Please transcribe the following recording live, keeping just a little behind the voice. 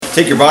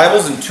Take your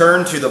Bibles and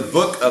turn to the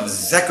book of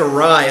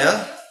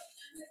Zechariah,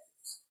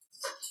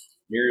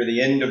 near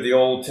the end of the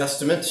Old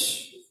Testament.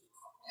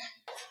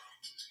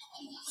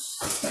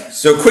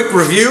 So, quick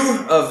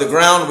review of the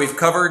ground we've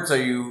covered so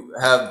you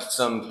have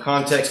some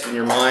context in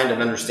your mind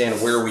and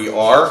understand where we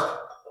are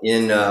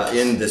in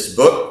this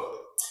book.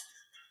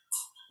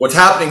 What's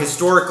happening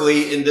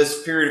historically in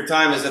this period of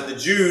time is that the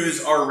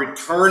Jews are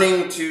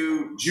returning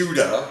to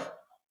Judah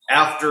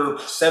after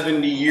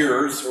 70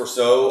 years or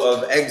so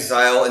of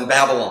exile in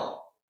Babylon.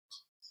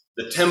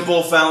 The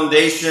temple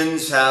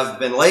foundations have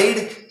been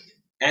laid,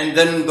 and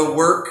then the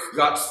work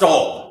got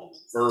stalled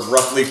for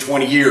roughly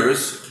 20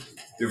 years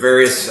through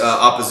various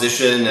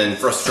opposition and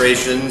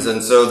frustrations.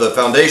 And so the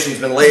foundation's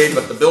been laid,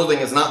 but the building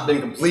has not been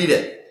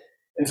completed.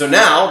 And so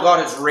now God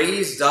has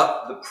raised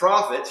up the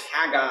prophets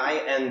Haggai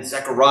and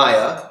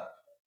Zechariah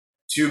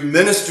to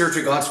minister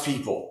to God's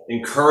people,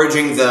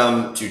 encouraging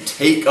them to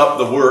take up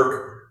the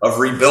work of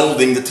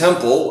rebuilding the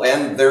temple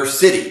and their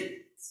city.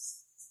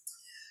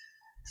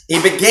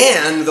 He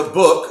began the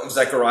book of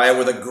Zechariah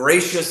with a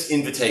gracious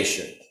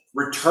invitation.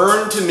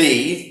 Return to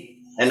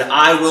me, and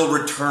I will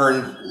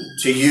return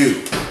to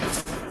you.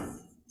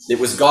 It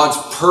was God's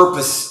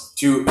purpose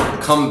to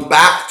come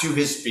back to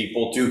his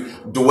people, to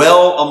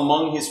dwell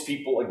among his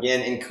people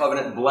again in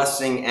covenant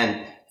blessing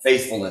and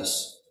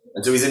faithfulness.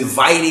 And so he's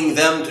inviting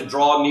them to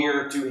draw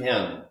near to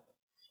him.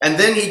 And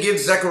then he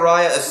gives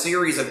Zechariah a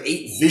series of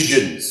 8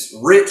 visions,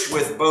 rich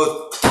with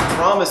both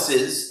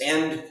promises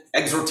and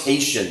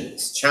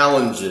exhortations,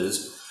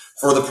 challenges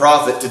for the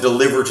prophet to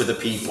deliver to the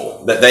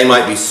people, that they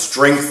might be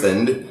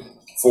strengthened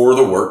for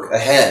the work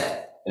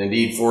ahead, and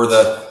indeed for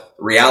the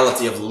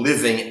reality of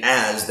living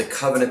as the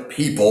covenant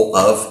people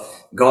of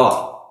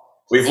God.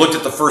 We've looked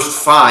at the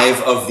first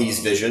 5 of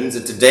these visions,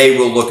 and today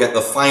we'll look at the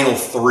final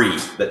 3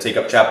 that take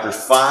up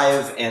chapters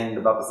 5 and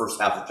about the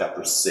first half of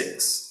chapter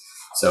 6.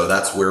 So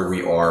that's where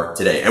we are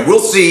today. And we'll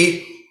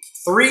see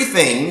 3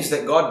 things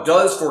that God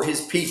does for his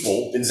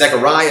people in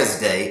Zechariah's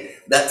day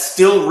that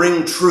still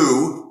ring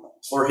true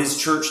for his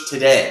church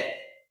today.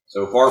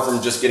 So far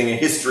from just getting a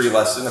history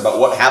lesson about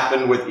what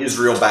happened with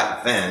Israel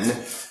back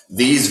then,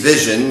 these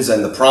visions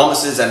and the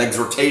promises and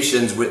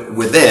exhortations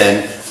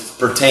within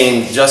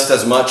pertain just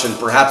as much and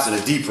perhaps in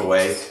a deeper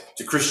way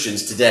to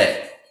Christians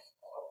today.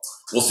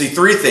 We'll see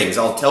 3 things.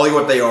 I'll tell you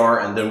what they are,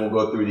 and then we'll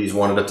go through these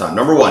one at a time.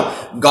 Number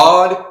 1,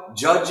 God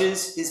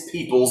judges his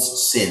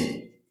people's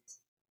sin.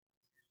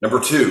 Number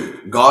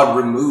 2, God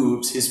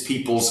removes his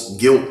people's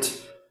guilt.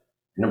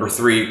 Number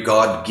 3,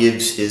 God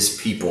gives his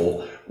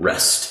people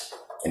rest.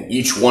 And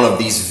each one of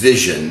these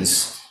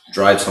visions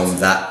drives home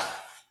that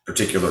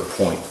particular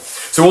point.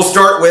 So we'll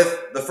start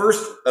with the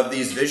first of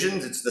these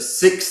visions. It's the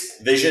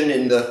 6th vision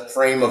in the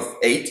frame of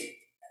 8. The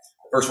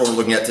first one we're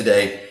looking at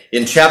today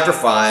in chapter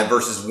 5,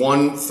 verses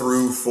 1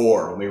 through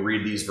 4. Let me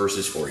read these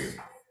verses for you.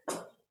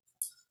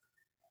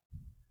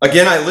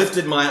 Again, I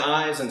lifted my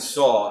eyes and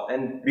saw,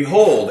 and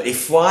behold, a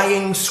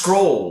flying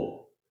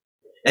scroll.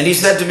 And he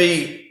said to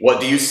me,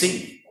 "What do you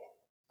see?"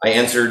 I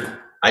answered,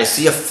 "I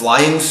see a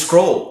flying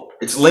scroll.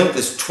 Its length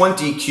is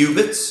 20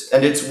 cubits,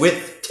 and its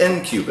width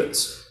 10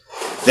 cubits.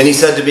 Then he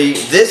said to me,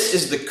 "This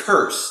is the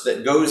curse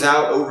that goes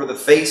out over the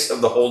face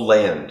of the whole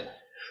land.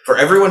 For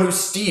everyone who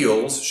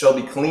steals shall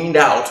be cleaned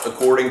out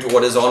according to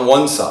what is on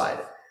one side,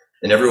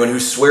 and everyone who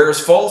swears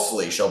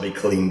falsely shall be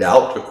cleaned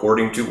out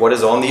according to what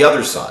is on the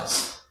other side.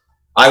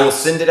 I will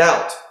send it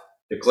out,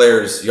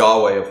 declares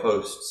Yahweh of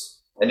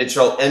hosts, and it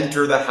shall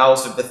enter the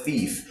house of the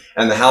thief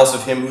and the house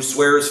of him who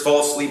swears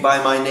falsely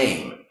by my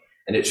name,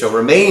 and it shall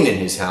remain in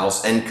his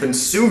house and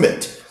consume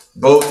it,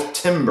 both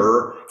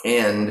timber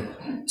and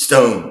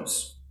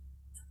stones."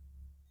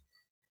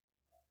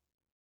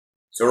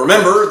 So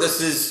remember, this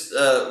is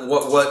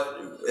what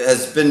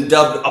has been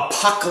dubbed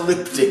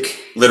apocalyptic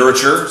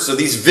literature. So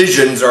these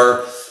visions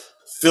are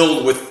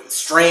filled with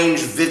strange,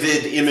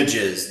 vivid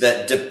images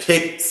that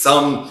depict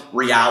some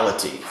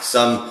reality,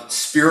 some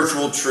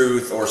spiritual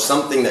truth, or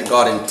something that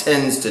God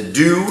intends to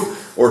do,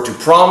 or to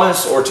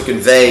promise, or to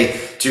convey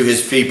to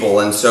his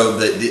people. And so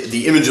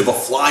the image of a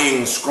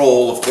flying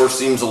scroll, of course,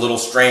 seems a little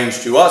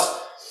strange to us,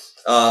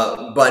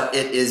 but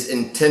it is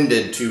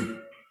intended to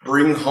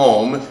bring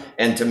home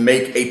and to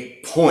make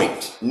a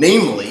point.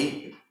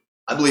 Namely,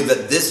 I believe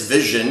that this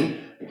vision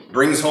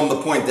brings home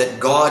the point that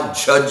God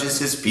judges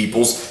his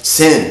people's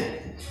sin.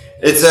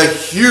 It's a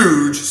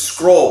huge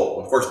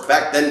scroll. Of course,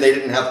 back then they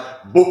didn't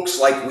have books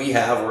like we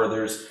have where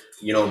there's,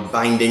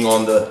 binding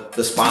on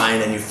the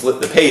spine and you flip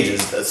the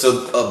pages.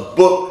 So a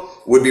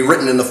book would be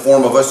written in the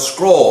form of a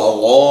scroll, a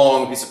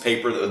long piece of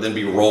paper that would then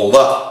be rolled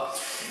up.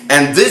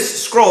 And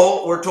this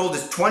scroll, we're told,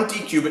 is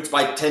 20 cubits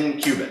by 10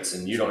 cubits.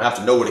 And you don't have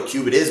to know what a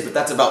cubit is, but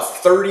that's about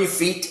 30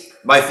 feet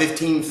by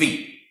 15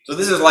 feet. So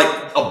this is like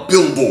a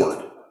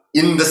billboard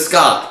in the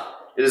sky.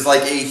 It is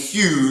like a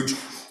huge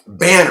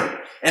banner.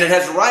 And it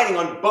has writing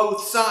on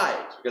both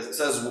sides, because it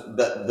says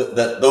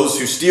that those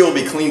who steal will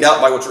be cleaned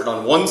out by what's written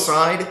on one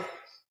side,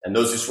 and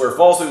those who swear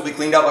falsely will be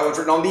cleaned out by what's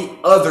written on the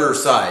other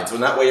side. So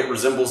in that way it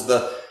resembles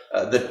the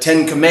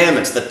 10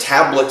 Commandments, the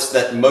tablets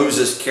that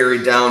Moses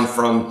carried down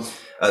from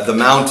the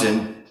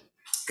mountain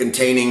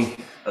containing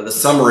the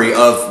summary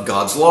of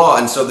God's law.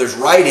 And so there's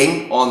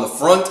writing on the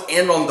front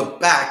and on the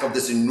back of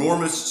this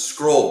enormous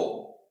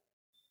scroll.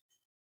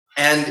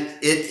 And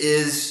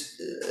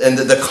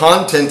the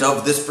content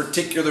of this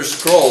particular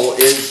scroll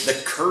is the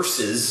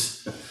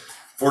curses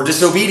for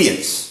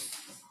disobedience.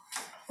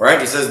 Right?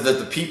 He says that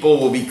the people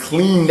will be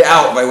cleaned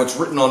out by what's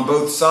written on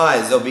both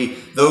sides. There'll be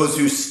those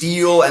who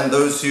steal and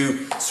those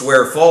who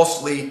swear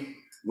falsely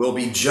will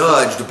be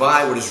judged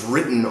by what is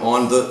written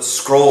on the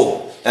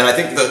scroll. And I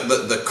think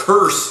the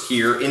curse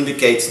here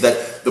indicates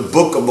that the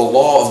book of the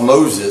law of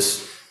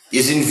Moses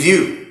is in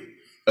view,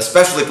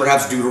 especially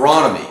perhaps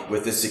Deuteronomy,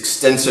 with this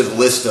extensive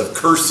list of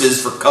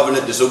curses for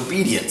covenant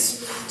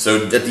disobedience.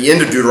 So at the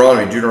end of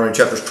Deuteronomy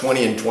chapters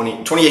 28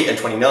 and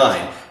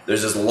 29,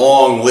 there's this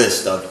long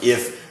list of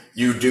if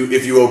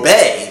you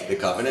obey the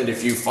covenant,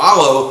 if you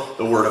follow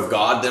the word of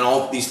God, then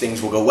all these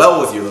things will go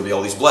well with you. There'll be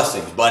all these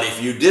blessings. But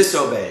if you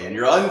disobey and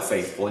you're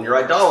unfaithful and you're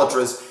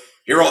idolatrous,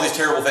 here are all these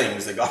terrible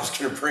things that God's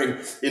going to bring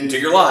into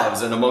your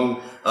lives and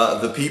among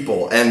the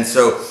people. And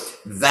so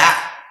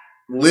that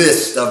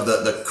list of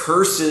the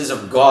curses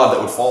of God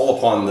that would fall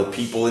upon the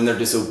people in their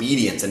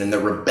disobedience and in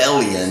their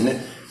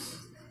rebellion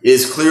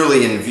is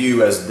clearly in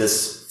view as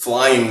this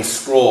flying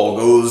scroll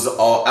goes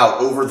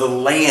out over the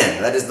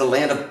land. That is the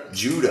land of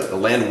Judah, the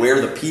land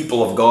where the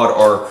people of God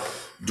are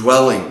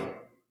dwelling.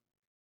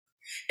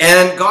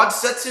 And God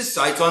sets his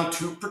sights on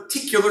two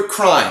particular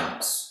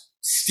crimes: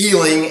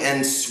 stealing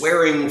and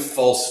swearing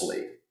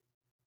falsely.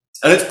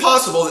 And it's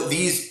possible that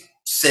these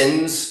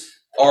sins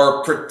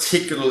are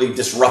particularly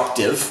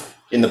disruptive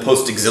in the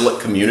post-exilic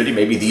community.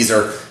 Maybe these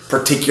are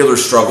particular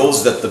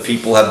struggles that the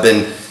people have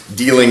been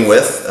dealing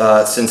with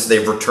since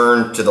they've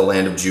returned to the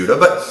land of Judah.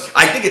 But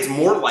I think it's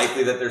more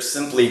likely that they're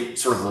simply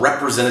sort of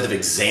representative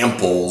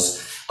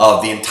examples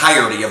of the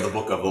entirety of the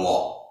book of the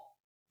law.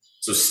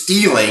 So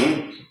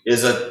stealing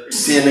is a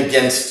sin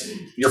against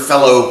your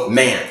fellow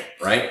man,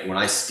 right? When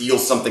I steal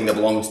something that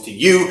belongs to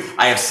you,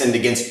 I have sinned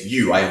against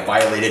you. I have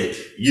violated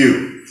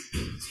you.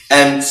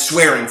 And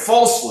swearing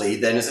falsely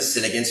then is a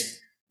sin against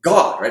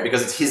God, right?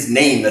 Because it's his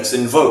name that's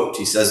invoked.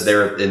 He says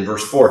there in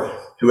verse 4,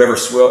 whoever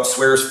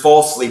swears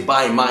falsely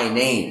by my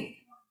name.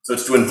 So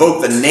it's to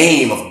invoke the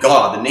name of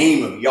God, the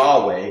name of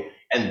Yahweh,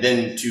 and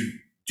then to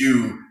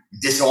do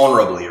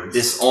dishonorably or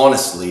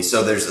dishonestly.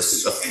 So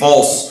there's a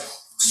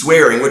false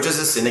swearing, which is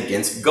a sin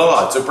against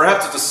God. So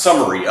perhaps it's a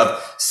summary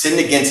of sin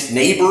against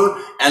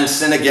neighbor and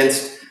sin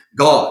against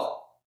God.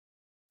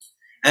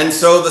 And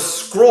so the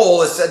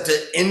scroll is said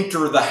to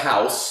enter the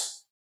house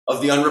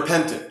of the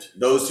unrepentant,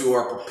 those who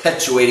are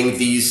perpetuating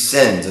these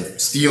sins of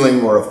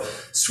stealing or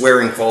of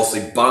swearing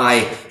falsely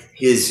by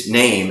his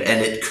name, and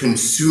it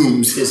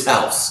consumes his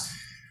house,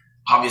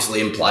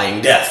 obviously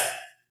implying death.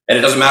 And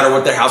it doesn't matter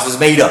what their house is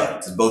made of.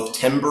 It's both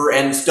timber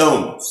and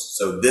stones.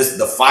 So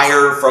the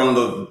fire from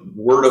the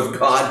word of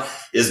God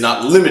is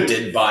not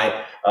limited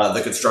by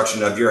the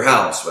construction of your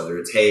house, whether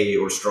it's hay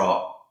or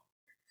straw.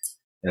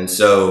 And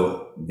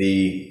so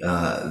the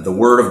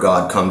word of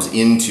God comes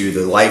into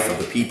the life of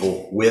the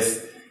people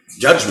with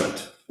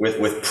judgment,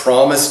 with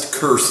promised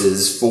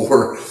curses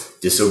for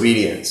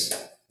disobedience.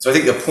 So I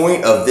think the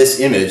point of this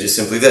image is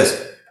simply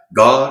this: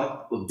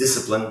 God will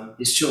discipline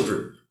his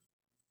children.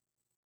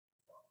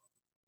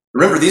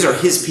 Remember, these are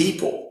his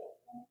people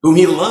whom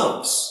he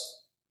loves.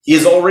 He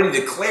has already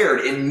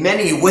declared in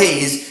many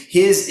ways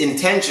his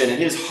intention and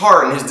his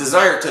heart and his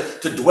desire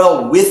to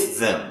dwell with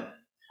them,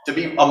 to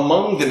be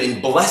among them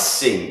in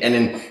blessing and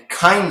in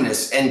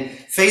kindness and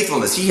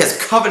faithfulness. He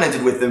has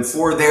covenanted with them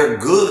for their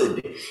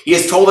good. He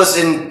has told us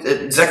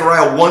in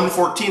Zechariah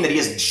 1:14 that he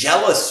is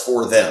jealous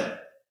for them.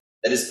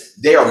 That is,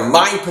 they are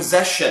my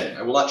possession.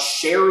 I will not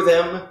share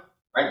them.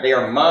 Right? They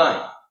are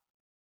mine.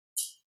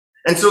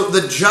 And so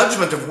the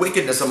judgment of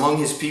wickedness among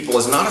his people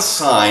is not a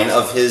sign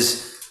of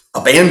his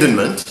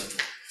abandonment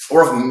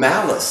or of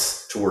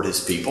malice toward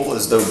his people,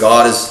 as though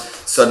God has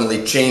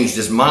suddenly changed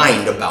his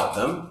mind about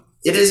them.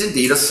 It is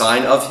indeed a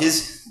sign of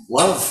his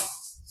love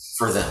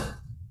for them,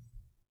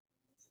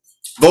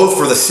 both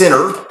for the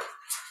sinner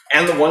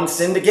and the one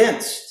sinned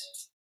against.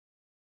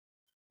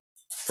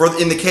 For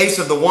in the case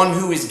of the one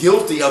who is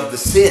guilty of the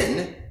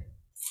sin,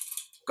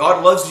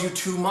 God loves you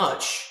too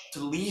much to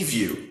leave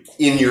you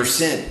in your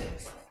sin,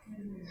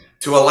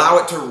 to allow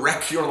it to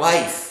wreck your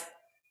life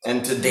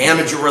and to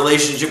damage your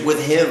relationship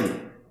with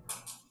him.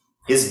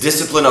 His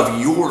discipline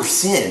of your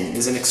sin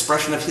is an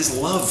expression of his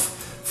love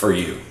for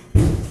you.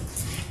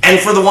 And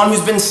for the one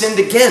who's been sinned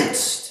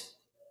against,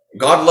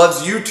 God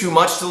loves you too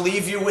much to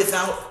leave you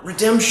without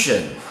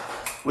redemption,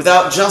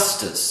 without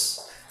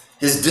justice.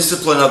 His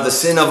discipline of the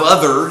sin of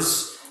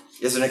others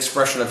is an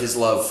expression of his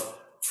love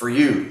for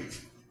you.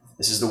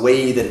 This is the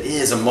way that it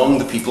is among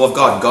the people of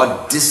God.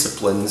 God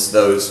disciplines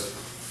those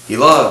he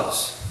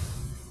loves.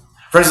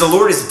 Friends, the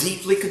Lord is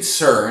deeply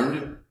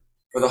concerned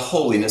for the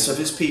holiness of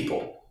his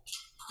people.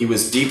 He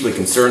was deeply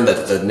concerned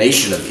that the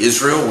nation of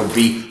Israel would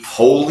be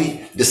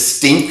holy,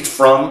 distinct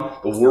from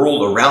the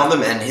world around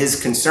them, and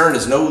his concern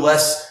is no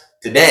less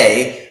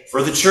today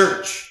for the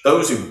church.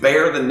 Those who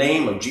bear the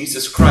name of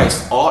Jesus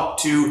Christ ought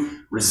to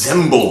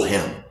resemble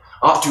him,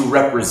 ought to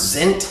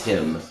represent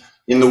him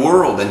in the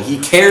world. And he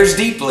cares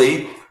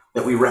deeply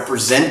that we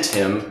represent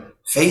him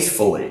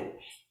faithfully.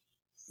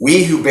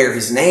 We who bear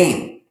his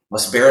name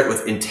must bear it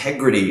with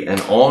integrity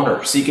and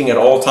honor, seeking at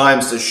all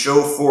times to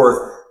show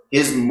forth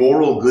his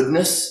moral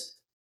goodness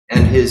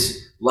and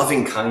his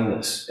loving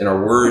kindness in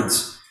our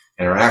words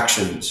and our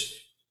actions.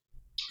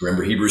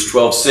 Remember Hebrews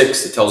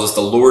 12:6, it tells us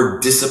the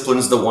Lord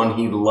disciplines the one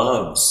he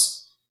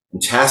loves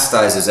and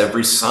chastises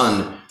every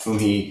son whom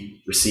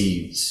he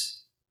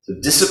receives. So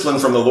discipline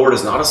from the Lord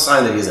is not a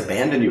sign that he has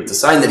abandoned you. It's a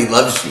sign that he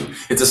loves you.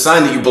 It's a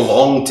sign that you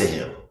belong to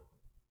him.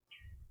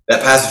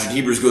 That passage in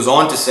Hebrews goes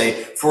on to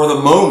say, for the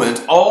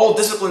moment, all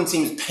discipline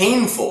seems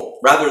painful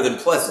rather than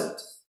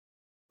pleasant.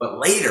 But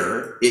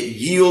later, it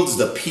yields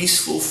the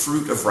peaceful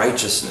fruit of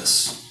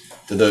righteousness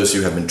to those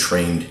who have been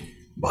trained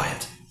by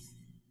it.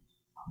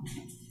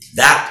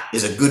 That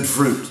is a good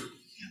fruit.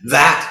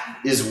 That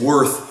is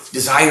worth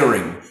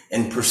desiring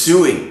and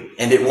pursuing,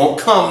 and it won't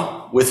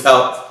come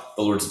without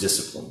the Lord's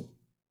discipline.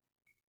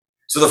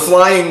 So the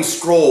flying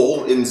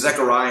scroll in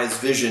Zechariah's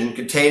vision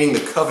containing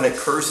the covenant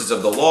curses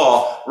of the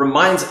law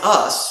reminds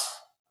us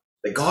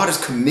that God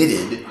is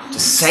committed to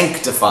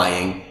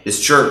sanctifying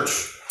his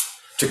church,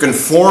 to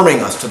conforming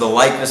us to the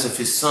likeness of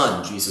his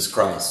Son, Jesus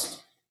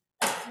Christ.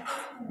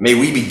 May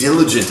we be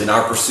diligent in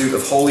our pursuit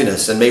of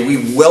holiness, and may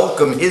we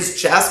welcome his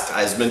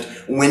chastisement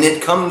when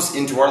it comes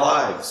into our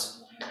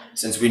lives,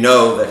 since we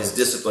know that his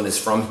discipline is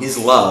from his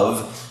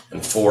love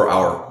and for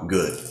our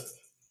good.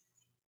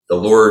 The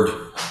Lord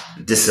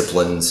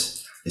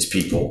disciplines his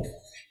people.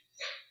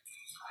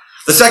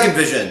 The second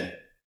vision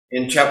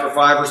in chapter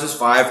 5, verses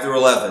 5 through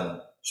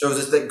 11, shows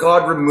us that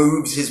God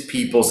removes his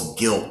people's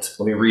guilt.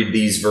 Let me read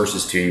these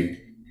verses to you.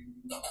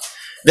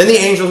 Then the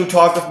angel who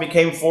talked with me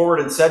came forward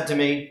and said to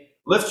me,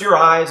 lift your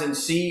eyes and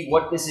see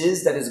what this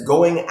is that is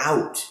going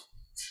out.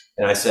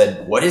 And I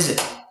said, what is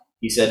it?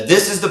 He said,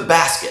 this is the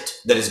basket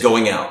that is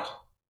going out.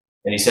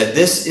 And he said,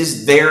 this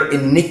is their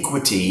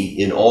iniquity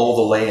in all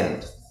the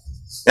land.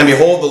 And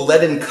behold, the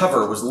leaden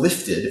cover was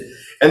lifted,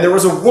 and there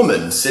was a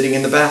woman sitting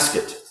in the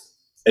basket.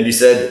 And he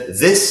said,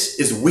 this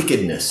is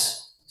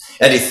wickedness.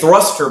 And he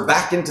thrust her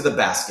back into the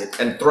basket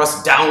and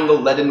thrust down the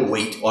leaden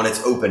weight on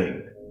its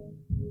opening.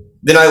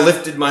 Then I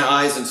lifted my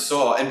eyes and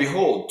saw, and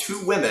behold,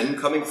 two women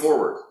coming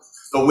forward.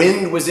 The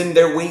wind was in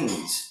their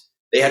wings.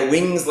 They had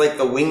wings like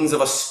the wings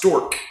of a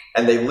stork,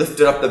 and they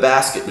lifted up the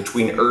basket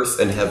between earth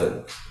and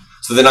heaven.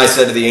 So then I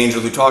said to the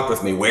angel who talked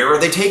with me, where are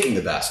they taking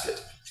the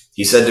basket?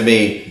 He said to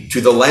me,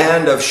 to the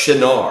land of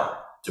Shinar,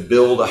 to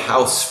build a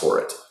house for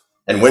it.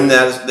 And when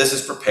this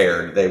is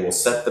prepared, they will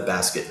set the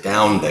basket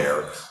down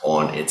there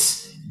on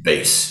its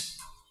base.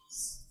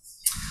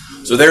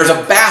 So there's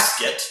a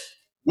basket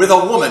with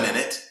a woman in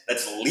it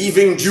that's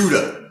leaving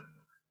Judah.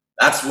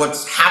 That's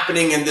what's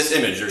happening in this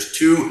image. There's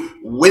two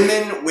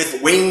women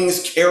with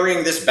wings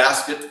carrying this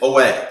basket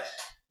away.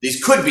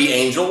 These could be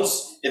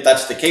angels. If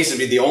that's the case, it'd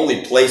be the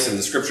only place in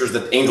the scriptures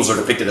that angels are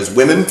depicted as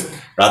women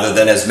rather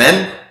than as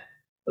men.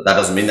 But that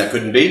doesn't mean that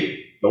couldn't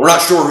be. But we're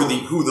not sure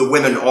who the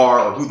women are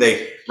or who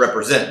they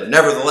represent. But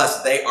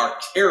nevertheless, they are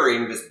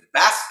carrying this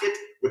basket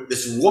with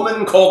this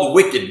woman called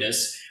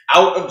wickedness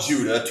out of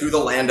Judah to the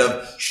land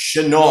of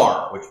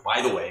Shinar, which,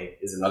 by the way,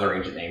 is another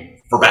ancient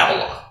name for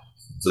Babylon.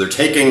 So they're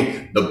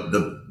taking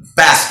the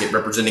basket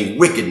representing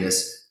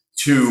wickedness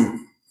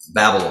to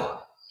Babylon.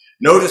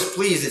 Notice,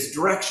 please, its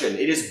direction.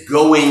 It is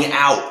going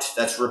out.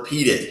 That's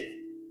repeated.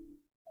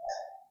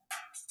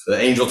 The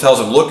angel tells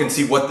him, look and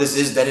see what this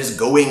is that is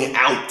going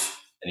out.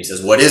 And he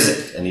says, what is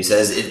it? And he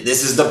says,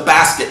 this is the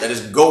basket that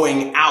is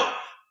going out.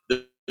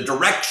 The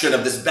direction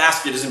of this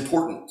basket is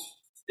important.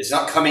 It's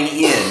not coming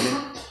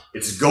in.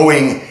 It's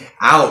going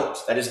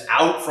out. That is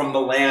out from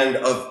the land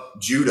of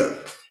Judah.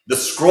 The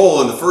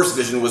scroll in the first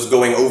vision was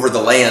going over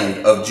the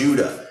land of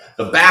Judah.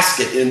 The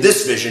basket in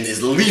this vision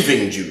is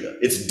leaving Judah.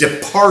 It's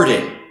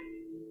departing.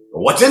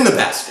 What's in the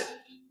basket?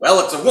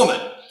 Well, it's a woman,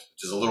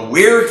 which is a little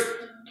weird,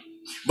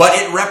 but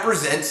it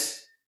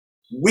represents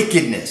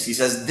wickedness. He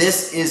says,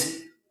 this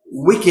is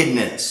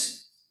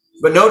wickedness.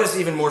 But notice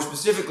even more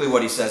specifically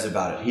what he says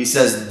about it. He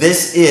says,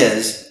 this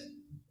is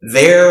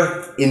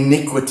their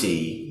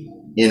iniquity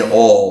in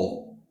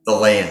all the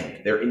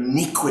land. Their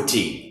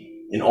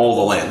iniquity in all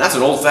the land. That's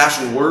an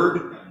old-fashioned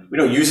word. We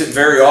don't use it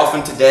very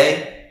often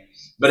today,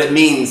 but it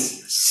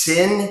means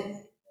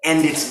sin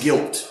and its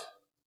guilt.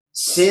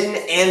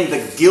 Sin and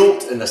the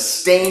guilt and the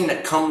stain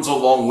that comes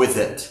along with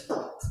it.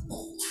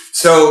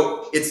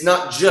 So it's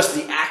not just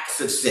the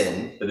acts of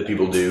sin that the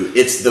people do.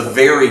 It's the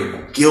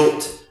very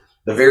guilt,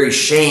 the very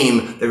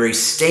shame, the very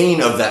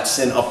stain of that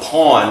sin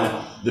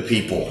upon the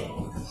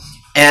people.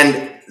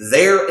 And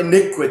their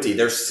iniquity,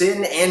 their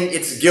sin and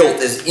its guilt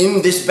is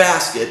in this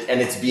basket, and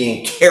it's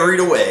being carried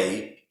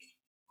away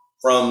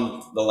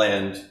from the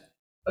land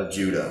of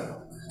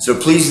Judah. So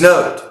please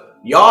note,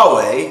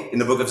 Yahweh in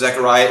the book of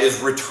Zechariah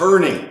is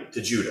returning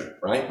to Judah,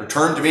 right?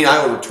 Return to me, and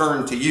I will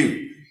return to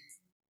you.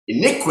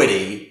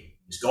 Iniquity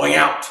is going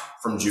out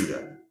from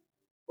Judah.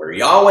 Where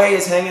Yahweh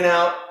is hanging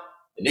out,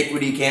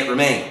 iniquity can't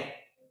remain.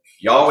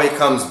 Yahweh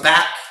comes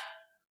back,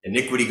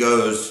 iniquity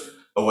goes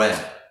away.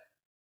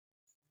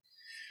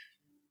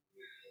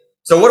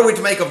 So what are we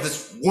to make of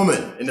this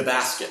woman in the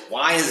basket?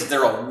 Why is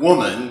there a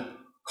woman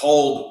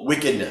called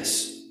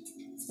wickedness?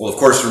 Well, of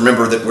course,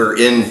 remember that we're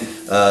in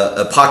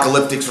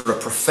apocalyptic sort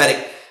of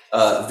prophetic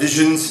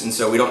visions, and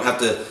so we don't have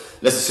to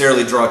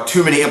necessarily draw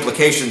too many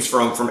implications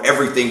from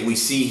everything we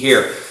see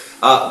here.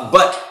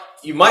 But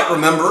you might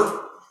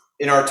remember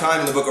in our time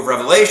in the book of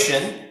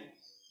Revelation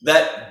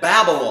that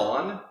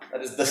Babylon,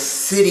 that is the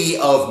city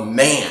of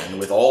man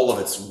with all of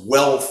its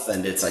wealth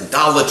and its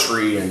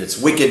idolatry and its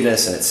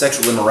wickedness and its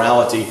sexual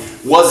immorality,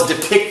 was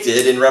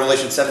depicted in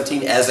Revelation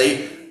 17 as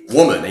a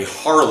woman, a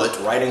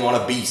harlot riding on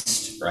a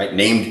beast, right,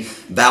 named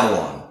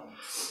Babylon.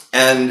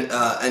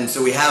 And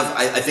so we have,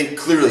 I think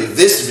clearly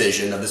this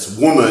vision of this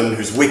woman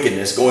whose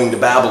wickedness going to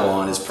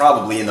Babylon is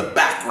probably in the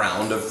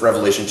background of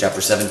Revelation chapter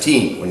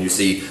 17, when you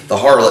see the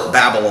harlot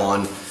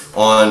Babylon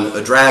on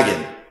a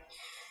dragon.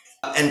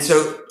 And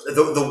so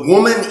the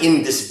woman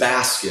in this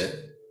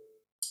basket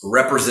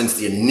represents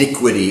the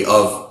iniquity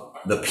of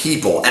the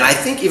people. And I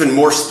think even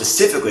more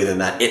specifically than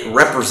that, it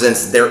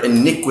represents their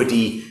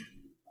iniquity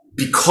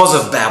because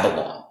of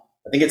Babylon.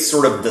 I think it's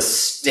sort of the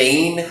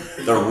stain,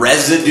 the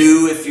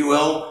residue, if you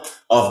will,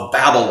 of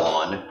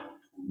Babylon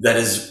that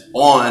is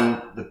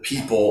on the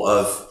people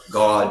of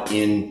God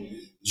in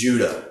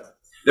Judah.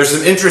 There's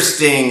some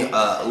interesting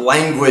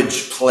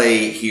language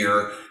play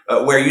here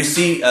where you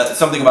see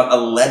something about a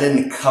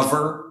leaden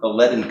cover. The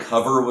leaden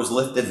cover was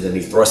lifted, and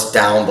he thrust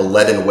down the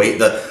leaden weight.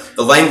 The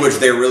language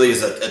there really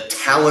is a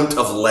talent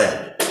of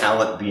lead,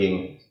 talent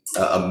being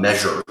a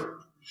measure.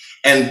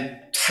 And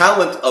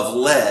talent of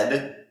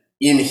lead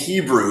in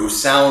Hebrew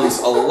sounds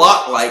a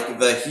lot like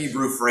the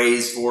Hebrew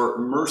phrase for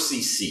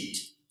mercy seat.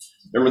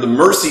 Remember, the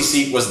mercy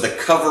seat was the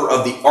cover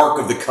of the Ark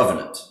of the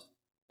Covenant,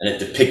 and it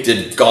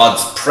depicted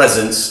God's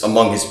presence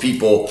among his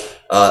people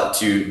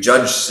to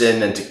judge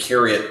sin and to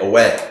carry it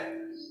away,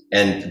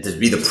 and to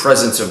be the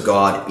presence of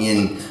God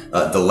in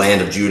the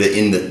land of Judah,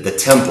 in the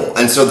temple.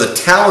 And so the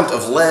talent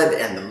of lead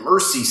and the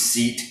mercy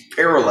seat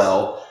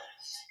parallel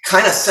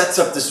kind of sets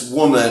up this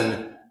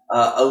woman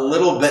a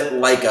little bit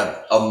like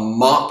a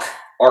mock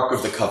Ark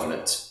of the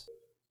Covenant.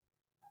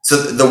 So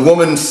the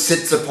woman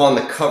sits upon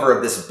the cover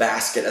of this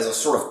basket as a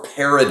sort of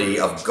parody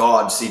of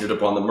God seated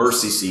upon the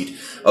mercy seat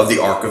of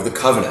the Ark of the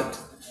Covenant.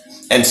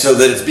 And so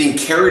that it's being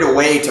carried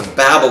away to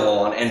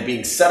Babylon and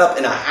being set up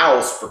in a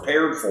house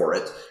prepared for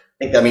it. I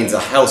think that means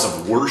a house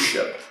of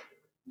worship.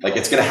 Like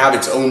it's going to have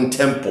its own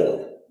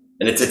temple,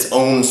 and it's its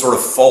own sort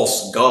of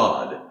false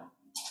god.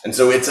 And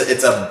so it's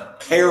a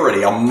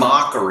parody, a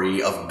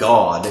mockery of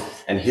God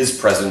and his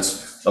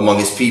presence among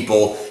his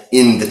people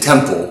in the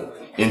temple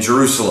in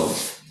Jerusalem.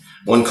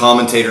 One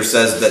commentator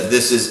says that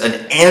this is an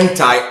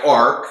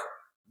anti-ark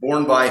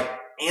borne by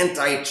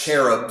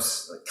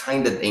anti-cherubs,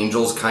 kind of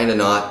angels, kind of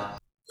not.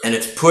 And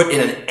it's put in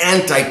an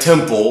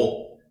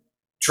anti-temple,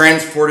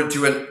 transported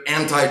to an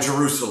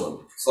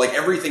anti-Jerusalem. It's like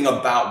everything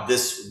about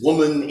this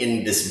woman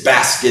in this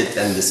basket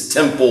and this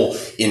temple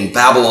in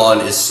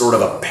Babylon is sort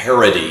of a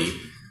parody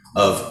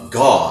of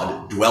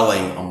God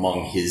dwelling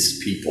among his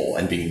people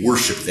and being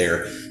worshipped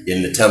there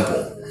in the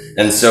temple.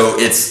 And so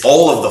it's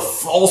all of the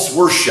false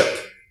worship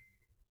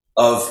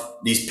of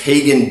these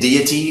pagan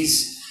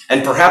deities,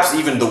 and perhaps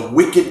even the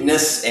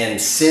wickedness and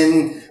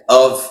sin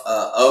of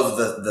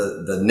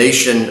the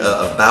nation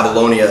of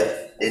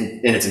Babylonia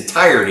in its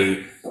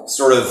entirety,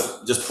 sort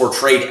of just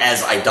portrayed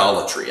as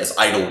idolatry, as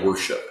idol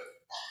worship.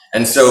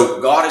 And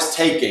so God is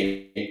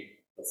taking the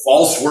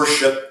false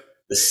worship,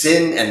 the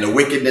sin and the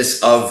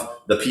wickedness of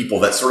the people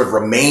that sort of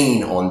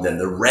remain on them,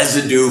 the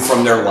residue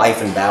from their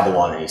life in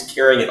Babylon, and he's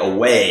carrying it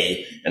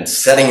away and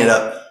setting it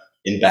up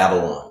in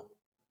Babylon.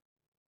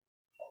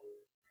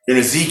 In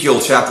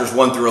Ezekiel chapters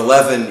 1 through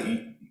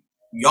 11,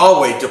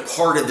 Yahweh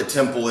departed the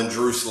temple in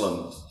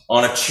Jerusalem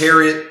on a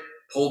chariot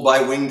pulled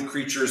by winged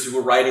creatures who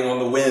were riding on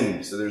the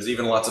wind. So there's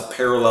even lots of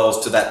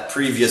parallels to that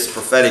previous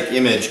prophetic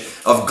image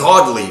of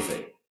God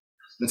leaving.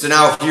 And so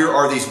now here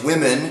are these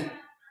women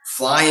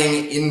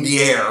flying in the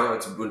air.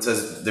 It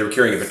says they were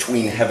carrying it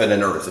between heaven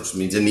and earth, which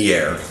means in the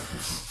air.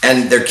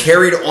 And they're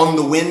carried on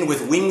the wind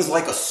with wings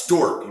like a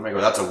stork. You might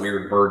go, that's a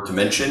weird bird to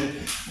mention.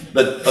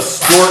 But a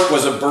stork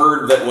was a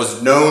bird that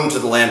was known to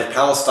the land of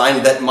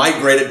Palestine that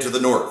migrated to the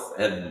north.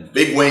 It had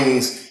big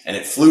wings, and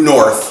it flew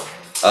north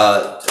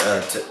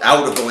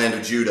out of the land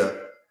of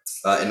Judah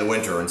in the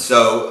winter. And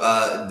so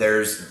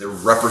they're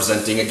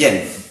representing,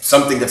 again,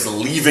 something that's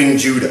leaving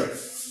Judah.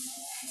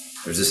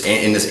 There's this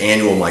in this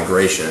annual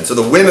migration. And so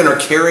the women are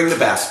carrying the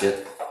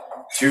basket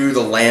to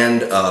the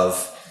land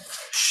of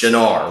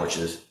Shinar, which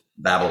is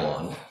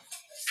Babylon.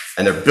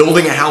 And they're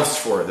building a house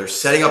for it. They're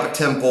setting up a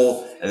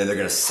temple, and then they're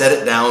going to set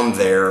it down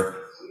there.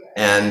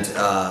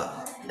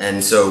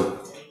 And so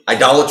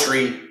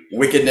idolatry,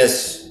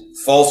 wickedness,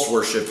 false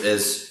worship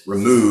is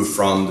removed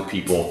from the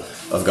people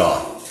of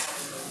God.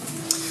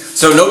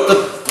 So note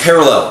the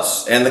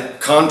parallels and the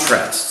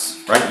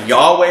contrasts, right?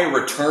 Yahweh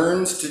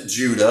returns to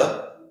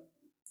Judah.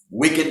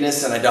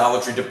 Wickedness and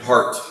idolatry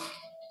depart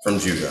from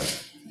Judah.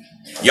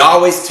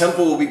 Yahweh's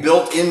temple will be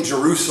built in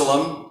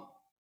Jerusalem.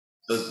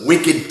 The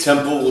wicked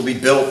temple will be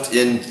built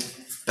in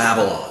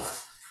Babylon.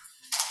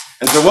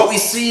 And so what we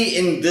see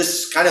in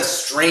this kind of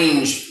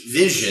strange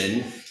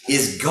vision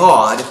is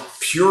God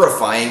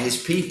purifying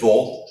his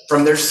people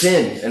from their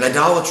sin and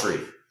idolatry.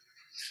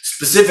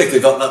 Specifically,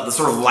 the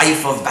sort of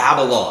life of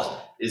Babylon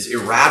is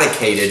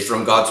eradicated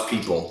from God's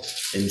people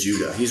in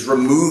Judah. He's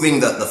removing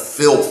the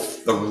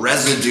filth, the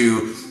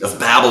residue of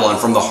Babylon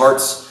from the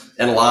hearts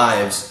and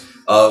lives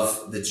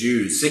of the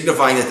Jews,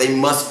 signifying that they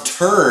must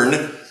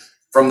turn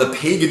from the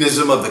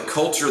paganism of the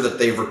culture that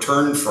they've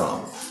returned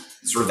from,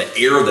 sort of the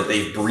air that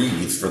they've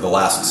breathed for the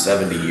last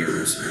 70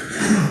 years.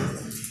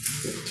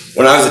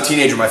 When I was a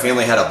teenager, my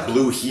family had a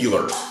blue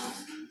Heeler,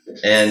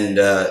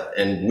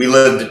 and we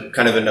lived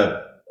kind of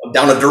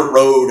down a dirt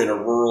road in a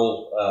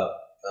rural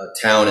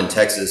town in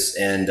Texas,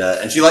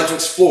 and she liked to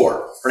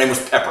explore. Her name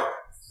was Pepper,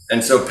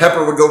 and so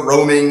Pepper would go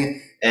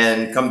roaming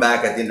and come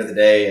back at the end of the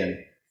day, and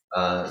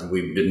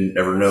we didn't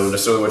ever know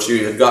necessarily what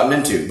she had gotten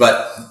into.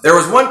 But there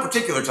was one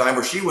particular time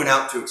where she went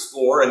out to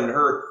explore, and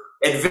her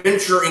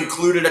adventure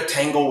included a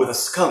tangle with a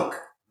skunk.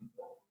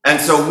 And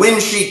so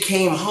when she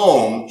came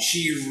home,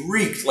 she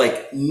reeked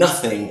like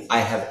nothing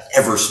I have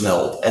ever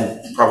smelled, and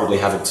probably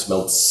haven't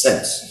smelled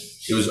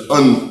since. It was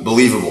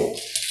unbelievable.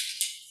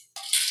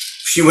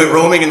 She went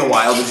roaming in the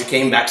wild, and she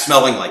came back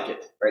smelling like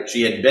it, right?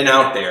 She had been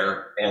out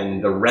there,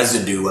 and the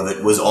residue of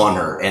it was on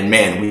her. And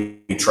man,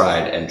 we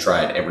tried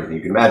everything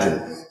you can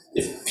imagine.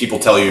 If people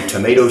tell you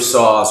tomato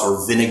sauce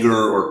or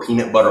vinegar or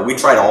peanut butter, we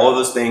tried all of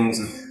those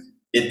things.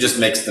 It just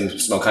makes them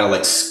smell kind of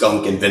like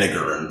skunk and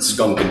vinegar and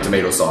skunk and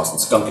tomato sauce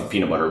and skunk and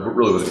peanut butter. It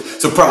really was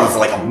good. So probably for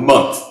like a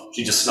month,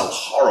 she just smelled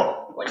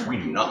horrible. Like, we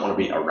do not want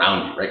to be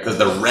around you, right? Because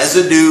the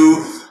residue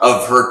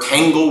of her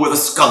tangle with a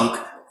skunk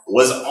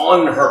was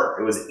on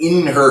her. It was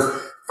in her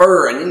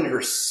fur and in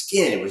her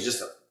skin. It was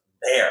just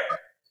there.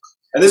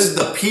 And this is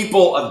the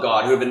people of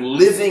God who have been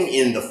living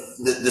in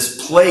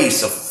this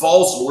place of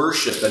false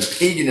worship and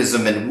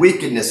paganism and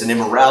wickedness and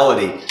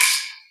immorality.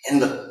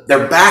 And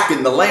they're back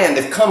in the land.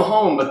 They've come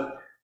home, but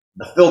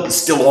the filth is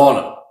still on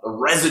them. The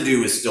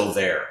residue is still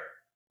there.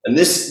 And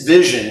this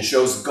vision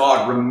shows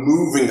God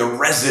removing the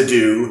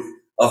residue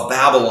of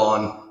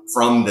Babylon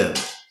from them.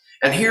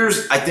 And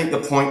here's, I think, the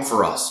point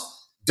for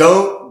us.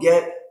 Don't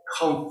get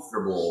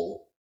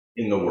comfortable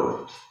in the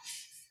world.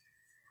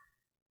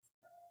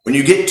 When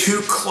you get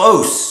too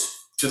close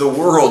to the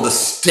world, the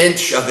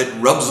stench of it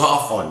rubs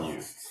off on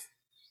you.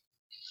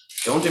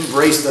 Don't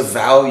embrace the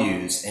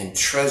values and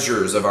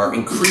treasures of our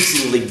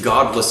increasingly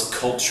godless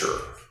culture.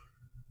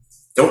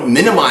 Don't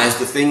minimize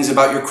the things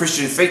about your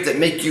Christian faith that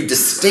make you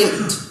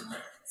distinct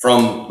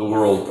from the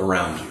world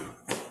around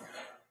you.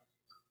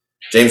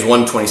 James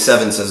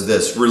 1:27 says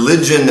this: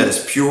 religion that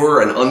is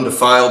pure and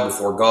undefiled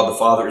before God the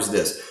Father is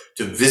this,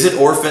 to visit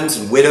orphans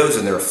and widows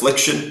in their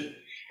affliction,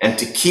 and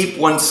to keep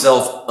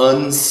oneself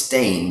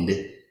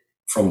unstained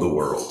from the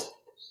world.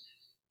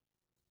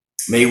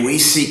 May we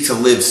seek to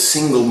live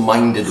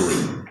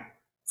single-mindedly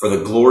for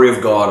the glory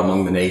of God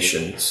among the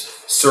nations,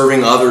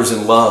 serving others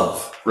in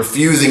love,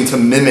 refusing to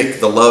mimic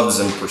the loves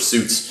and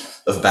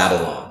pursuits of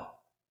Babylon.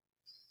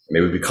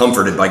 May we be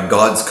comforted by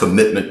God's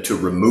commitment to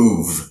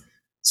remove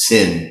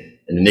sin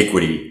and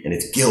iniquity and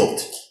its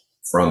guilt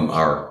from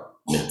our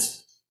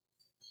midst.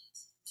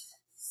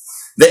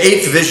 The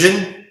eighth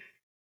vision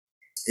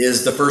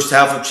is the first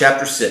half of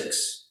chapter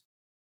 6.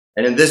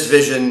 And in this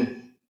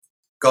vision,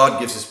 God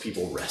gives his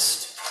people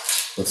rest.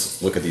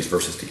 Let's look at these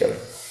verses together.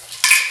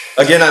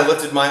 Again, I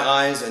lifted my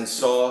eyes and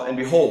saw, and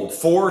behold,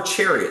 4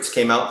 chariots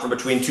came out from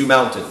between 2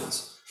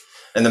 mountains.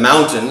 And the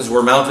mountains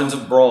were mountains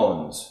of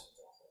bronze.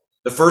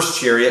 The first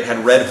chariot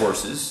had red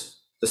horses,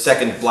 the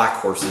second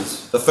black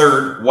horses, the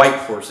third white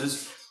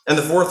horses, and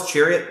the fourth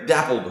chariot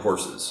dappled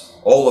horses,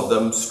 all of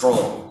them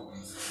strong.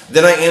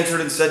 Then I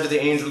answered and said to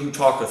the angel who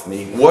talked with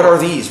me, what are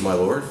these, my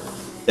Lord?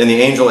 And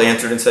the angel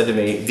answered and said to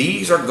me,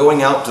 these are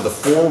going out to the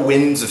 4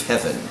 winds of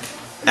heaven,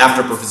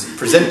 after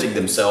presenting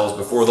themselves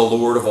before the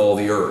Lord of all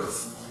the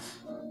earth.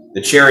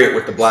 The chariot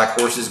with the black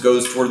horses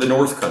goes toward the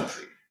north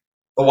country.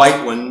 The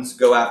white ones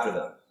go after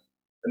them,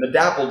 and the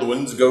dappled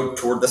ones go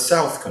toward the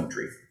south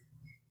country.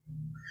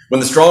 When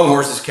the strong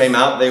horses came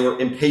out, they were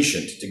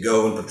impatient to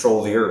go and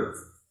patrol the earth.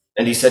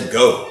 And he said,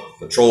 go,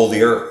 patrol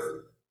the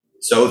earth.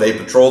 So they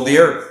patrolled the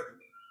earth.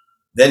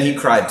 Then he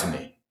cried to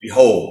me,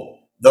 behold,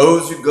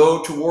 those who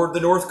go toward the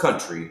north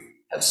country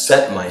have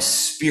set my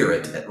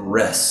spirit at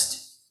rest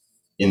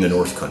in the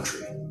north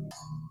country.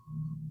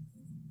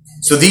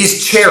 So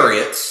these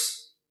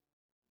chariots,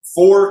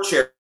 4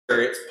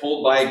 chariots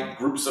pulled by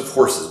groups of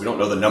horses. We don't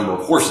know the number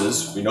of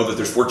horses. We know that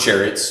there's 4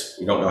 chariots.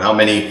 We don't know how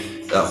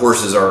many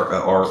horses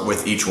are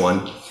with each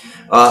one.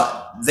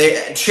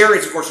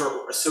 Chariots, of course,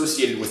 are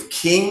associated with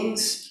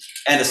kings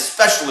and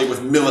especially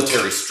with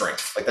military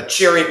strength. Like the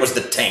chariot was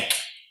the tank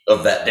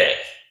of that day.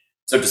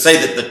 So to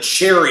say that the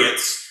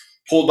chariots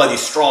pulled by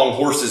these strong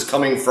horses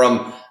coming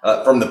from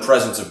the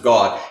presence of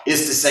God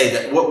is to say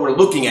that what we're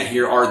looking at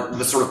here are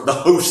the sort of the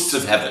hosts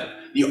of heaven,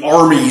 the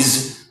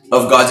armies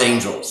of God's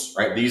angels,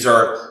 right? These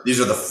are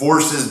the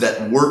forces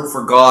that work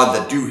for God,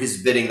 that do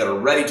his bidding, that are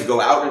ready to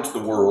go out into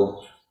the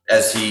world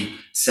as he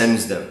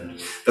sends them.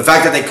 The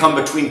fact that they come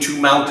between two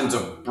mountains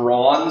of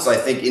bronze, I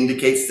think,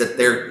 indicates that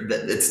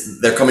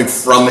they're coming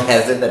from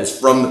heaven, that is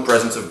from the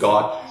presence of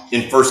God.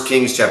 In 1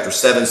 Kings chapter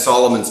 7,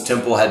 Solomon's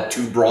temple had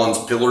two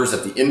bronze pillars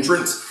at the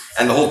entrance,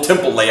 and the whole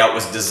temple layout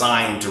was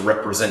designed to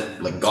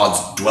represent like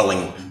God's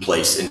dwelling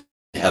place in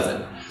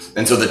heaven.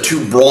 And so the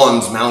two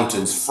bronze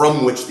mountains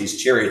from which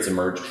these chariots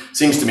emerge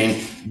seems to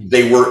mean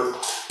they were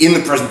in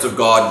the presence of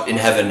God in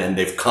heaven, and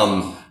they've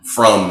come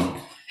from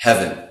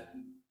heaven.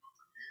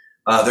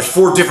 There's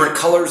 4 different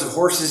colors of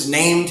horses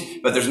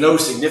named, but there's no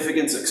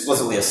significance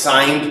explicitly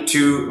assigned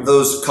to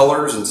those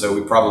colors, and so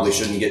we probably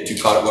shouldn't get too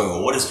caught up going,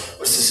 well, what's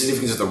the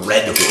significance of the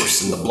red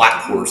horse and the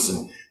black horse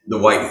and the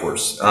white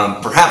horse?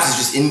 Perhaps it's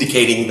just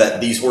indicating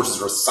that these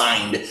horses are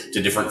assigned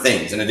to different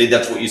things, and indeed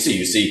that's what you see.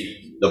 You see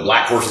the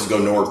black horses go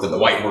north, and the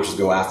white horses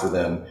go after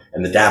them,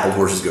 and the dappled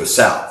horses go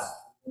south.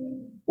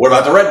 What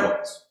about the red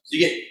ones? So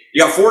you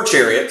got 4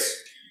 chariots,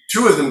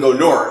 2 of them go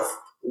north,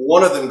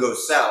 1 of them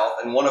goes south,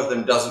 and 1 of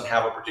them doesn't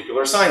have a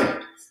particular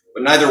assignment.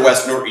 But neither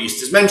west nor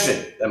east is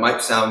mentioned. That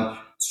might sound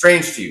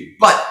strange to you.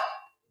 But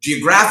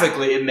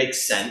geographically, it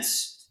makes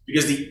sense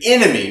because the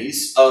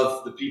enemies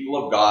of the people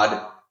of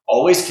God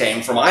always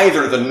came from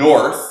either the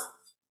north,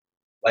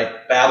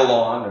 like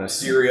Babylon and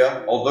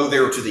Assyria. Although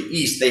they were to the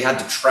east, they had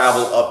to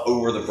travel up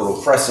over the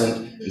Fertile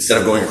Crescent instead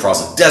of going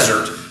across a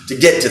desert to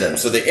get to them.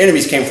 So the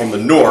enemies came from the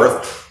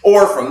north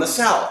or from the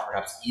south,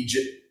 perhaps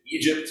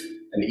Egypt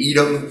and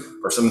Edom,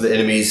 or some of the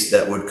enemies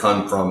that would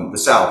come from the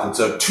south. And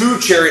so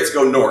 2 chariots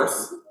go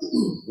north,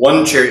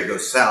 1 chariot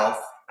goes south,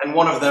 and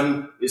 1 of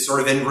them is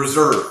sort of in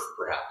reserve,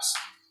 perhaps.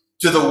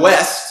 To the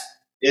west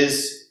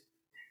is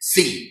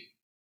sea,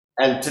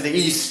 and to the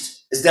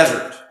east is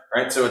desert,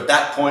 right? So at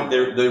that point,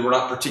 they were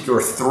not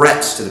particular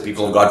threats to the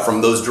people of God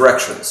from those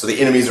directions. So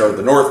the enemies are at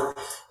the north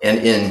and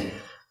in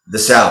the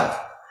south.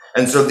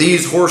 And so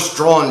these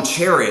horse-drawn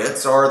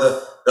chariots are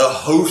the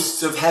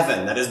hosts of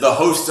heaven. That is the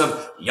host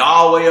of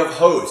Yahweh of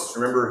hosts.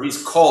 Remember,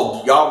 he's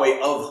called Yahweh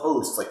of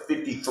hosts like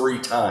 53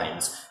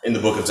 times in the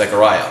book of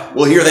Zechariah.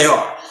 Well, here they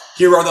are.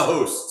 Here are the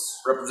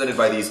hosts represented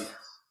by these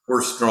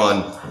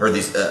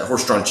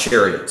horse-drawn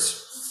chariots.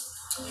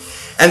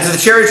 And so the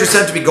chariots are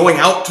said to be going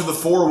out to the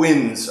 4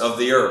 winds of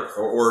the earth,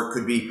 or it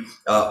could be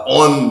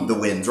on the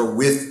winds or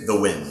with the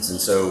winds.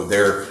 And so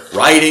they're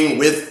riding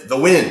with the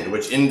wind,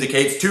 which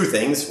indicates 2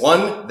 things.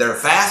 1, they're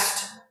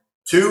fast.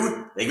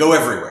 2, they go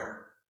everywhere.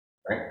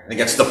 Right? I think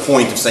that's the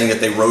point of saying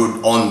that they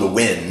rode on the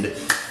wind.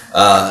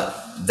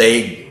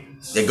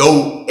 They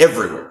go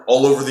everywhere,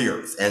 all over the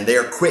earth, and they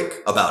are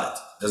quick about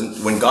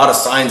it. When God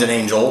assigns an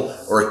angel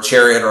or a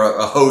chariot or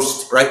a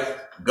host, right,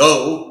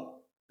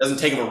 go, doesn't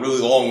take them a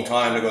really long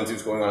time to go and see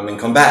what's going on and then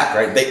come back,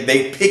 right?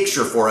 They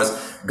picture for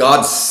us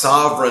God's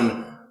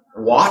sovereign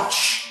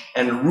watch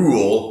and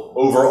rule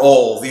over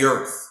all the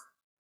earth,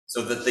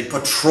 so that they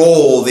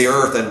patrol the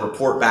earth and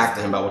report back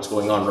to him about what's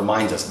going on.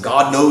 Reminds us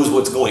God knows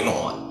what's going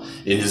on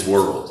in his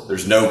world.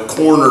 There's no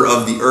corner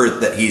of the earth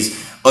that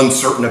he's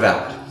uncertain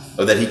about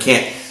or that he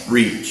can't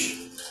reach.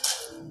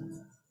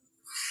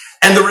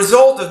 And the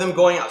result of them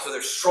going out, so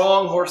they're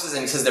strong horses,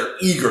 and he says they're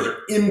eager, they're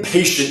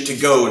impatient to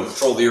go and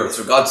patrol the earth.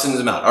 So God sends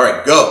them out. All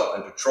right, go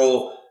and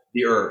patrol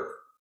the earth.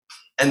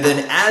 And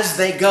then as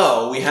they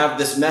go, we have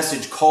this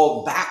message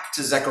called back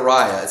to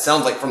Zechariah. It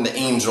sounds like from the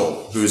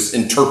angel who's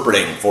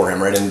interpreting for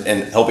him, right,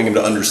 and helping him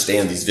to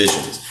understand these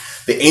visions.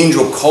 The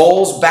angel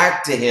calls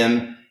back to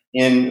him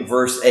in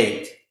verse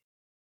 8.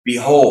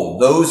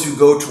 Behold, those who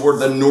go toward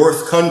the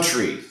north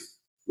country,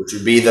 which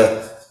would be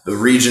the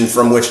region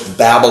from which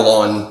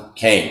Babylon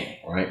came,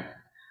 right?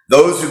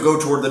 Those who go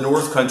toward the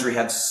north country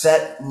have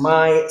set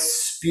my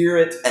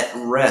spirit at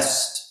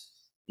rest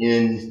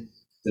in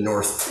the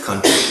north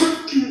country.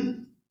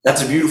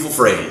 That's a beautiful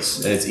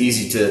phrase, and it's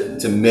easy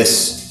to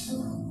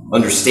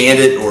misunderstand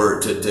it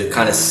or to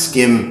kind of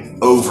skim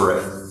over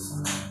it.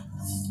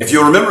 If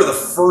you'll remember the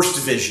first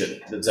vision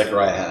that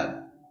Zechariah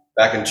had,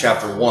 back in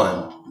chapter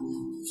 1,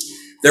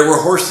 there were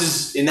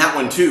horses in that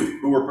one too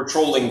who were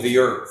patrolling the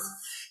earth.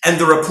 And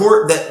the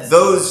report that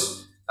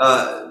those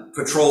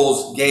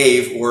patrols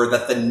gave were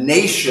that the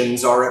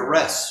nations are at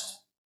rest.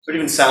 So it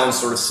even sounds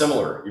sort of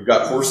similar. You've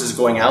got horses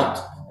going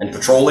out and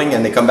patrolling,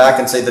 and they come back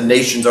and say the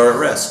nations are at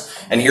rest.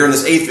 And here in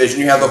this 8th vision,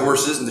 you have the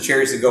horses and the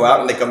chariots that go out,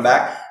 and they come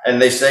back,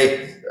 and they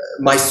say,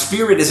 my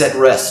spirit is at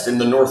rest in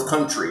the north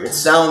country. It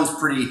sounds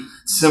pretty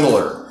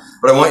similar.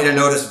 But I want you to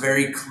notice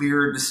very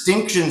clear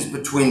distinctions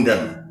between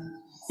them.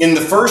 In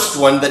the first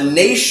one, the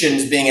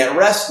nations being at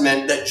rest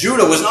meant that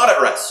Judah was not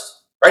at rest.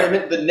 Right? It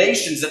meant the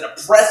nations that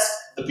oppressed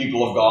the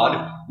people of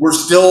God were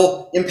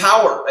still in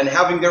power and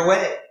having their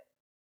way.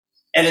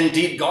 And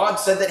indeed, God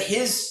said that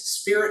his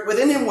spirit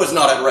within him was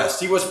not at rest.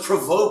 He was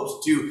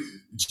provoked to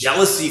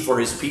jealousy for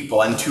his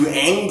people and to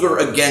anger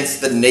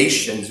against the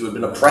nations who had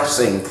been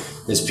oppressing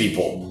his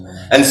people.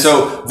 And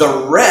so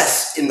the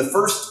rest in the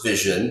first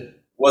vision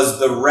was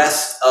the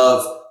rest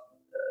of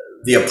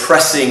the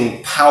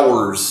oppressing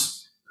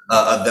powers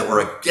that were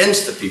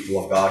against the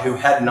people of God who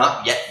had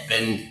not yet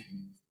been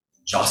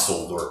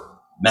jostled or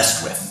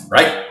messed with,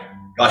 right?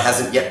 God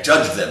hasn't yet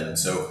judged them, and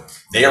so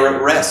they are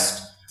at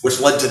rest, which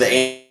led to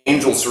the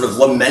angels sort of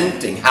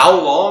lamenting, "How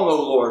long, O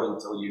Lord,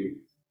 until you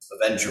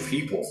avenge your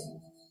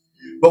people?"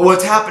 But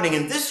what's happening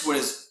in this one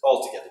is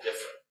altogether different.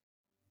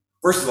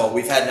 First of all,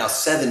 we've had now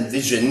 7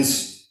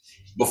 visions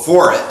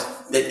before it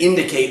that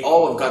indicate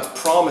all of God's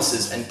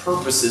promises and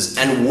purposes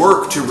and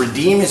work to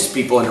redeem his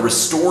people and to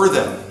restore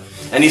them.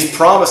 And he's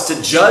promised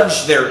to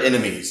judge their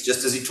enemies,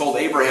 just as he told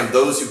Abraham,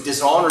 "Those who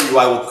dishonor you,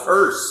 I will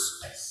curse."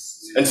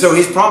 And so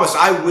he's promised,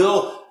 I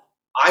will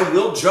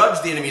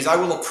judge the enemies. I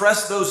will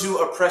oppress those who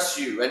oppress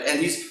you. And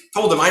he's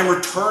told them, "I'm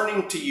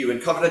returning to you in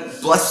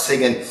covenant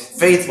blessing and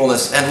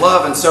faithfulness and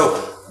love." And so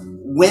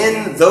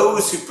when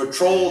those who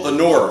patrol the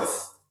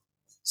north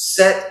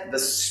set the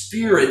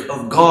Spirit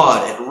of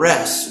God at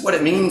rest, what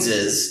it means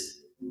is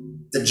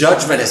the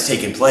judgment has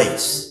taken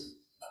place.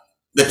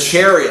 The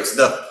chariots,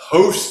 the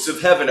hosts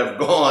of heaven have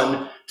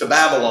gone to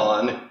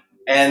Babylon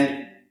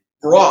and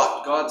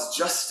brought God's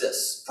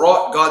justice,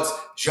 brought God's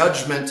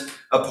judgment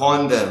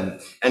upon them.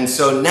 And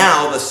so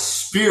now the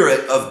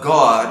Spirit of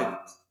God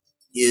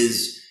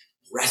is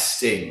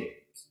resting.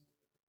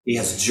 He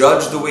has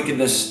judged the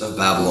wickedness of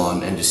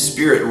Babylon, and his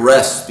Spirit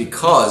rests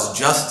because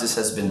justice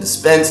has been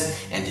dispensed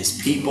and his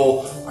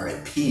people are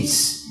at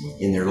peace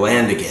in their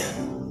land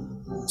again.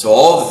 So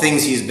all the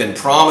things he's been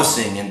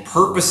promising and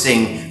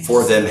purposing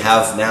for them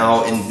have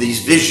now in these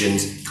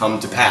visions come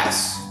to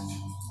pass.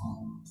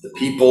 The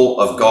people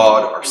of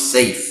God are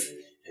safe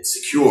and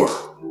secure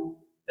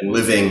and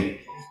living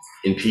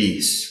in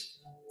peace.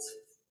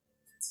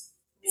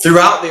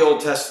 Throughout the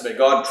Old Testament,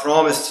 God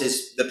promised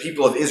the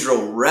people of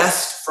Israel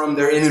rest from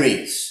their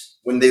enemies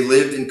when they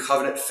lived in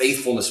covenant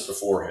faithfulness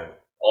before him,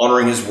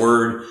 honoring his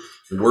word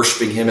and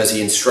worshiping him as he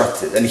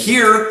instructed. And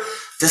here,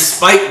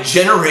 despite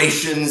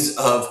generations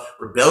of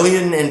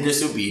rebellion and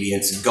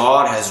disobedience,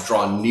 God has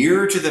drawn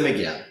near to them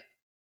again,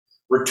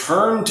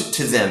 returned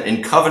to them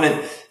in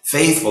covenant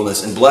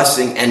faithfulness and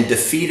blessing, and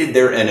defeated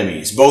their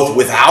enemies, both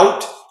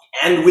without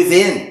and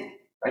within.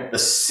 Right? The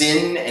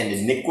sin and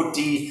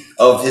iniquity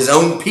of his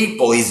own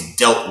people he's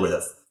dealt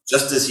with,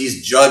 just as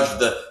he's judged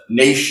the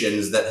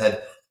nations that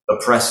had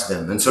oppressed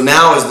them. And so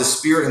now, as the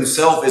Spirit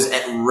himself is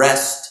at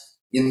rest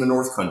in the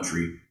North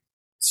Country,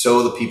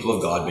 so the people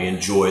of God may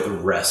enjoy the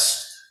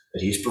rest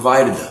that he's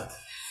provided them.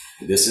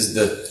 This is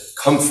the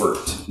comfort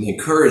and the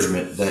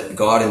encouragement that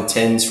God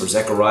intends for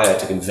Zechariah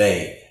to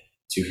convey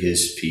to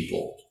his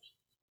people.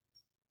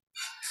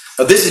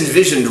 Now, this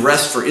envisioned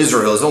rest for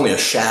Israel is only a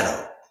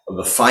shadow of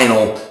the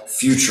final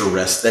future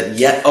rest that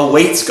yet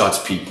awaits God's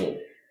people.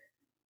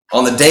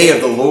 On the day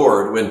of the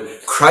Lord, when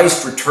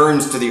Christ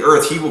returns to the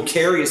earth, he will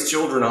carry his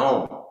children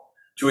home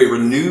to a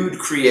renewed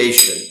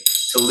creation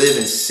to live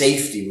in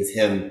safety with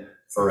him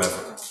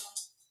forever.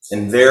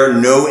 And there,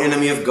 no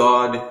enemy of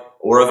God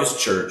or of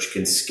his church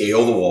can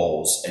scale the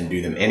walls and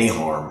do them any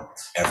harm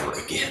ever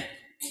again.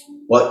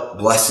 What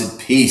blessed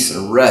peace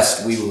and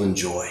rest we will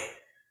enjoy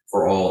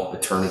for all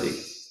eternity.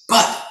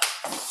 But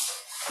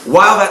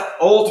while that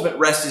ultimate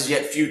rest is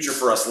yet future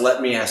for us,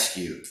 let me ask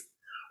you,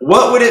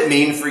 what would it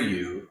mean for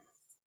you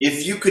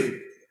if you could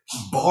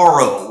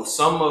borrow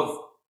some of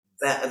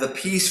the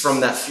peace from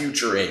that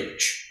future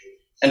age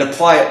and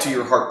apply it to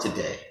your heart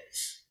today?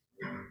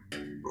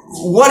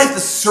 What if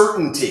the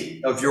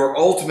certainty of your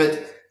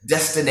ultimate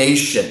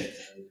destination,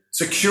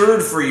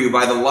 secured for you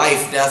by the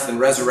life, death, and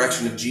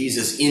resurrection of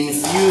Jesus,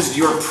 infused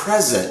your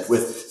present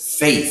with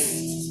faith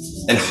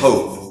and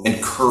hope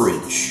and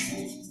courage?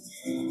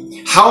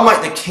 How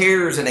might the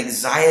cares and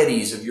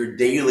anxieties of your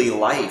daily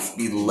life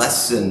be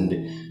lessened,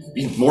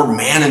 be more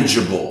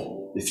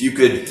manageable, if you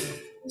could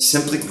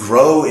simply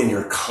grow in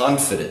your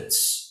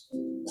confidence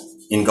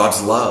in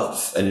God's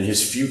love and in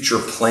his future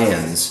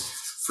plans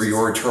for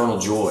your eternal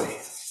joy?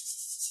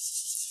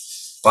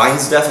 By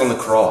his death on the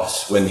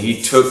cross, when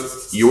he took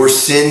your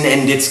sin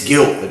and its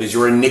guilt, that is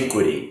your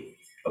iniquity,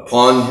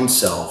 upon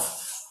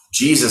himself,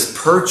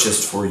 Jesus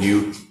purchased for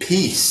you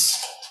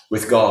peace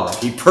with God.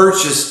 He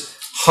purchased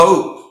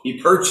hope. He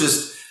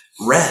purchased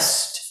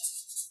rest.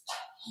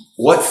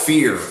 What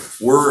fear,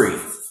 worry,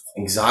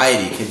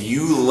 anxiety can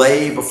you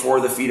lay before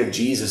the feet of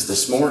Jesus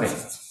this morning,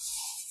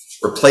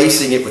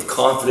 replacing it with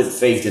confident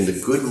faith in the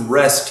good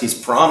rest he's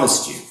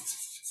promised you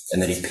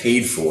and that he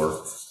paid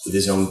for with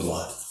his own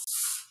blood?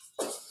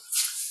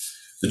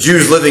 The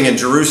Jews living in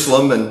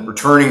Jerusalem and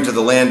returning to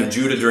the land of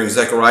Judah during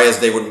Zechariah's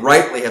day would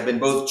rightly have been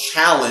both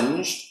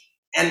challenged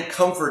and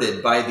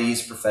comforted by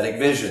these prophetic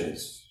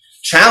visions.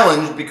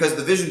 Challenged because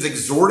the visions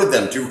exhorted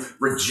them to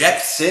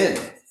reject sin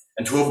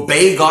and to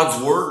obey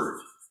God's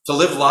word, to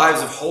live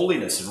lives of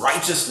holiness and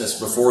righteousness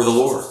before the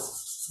Lord.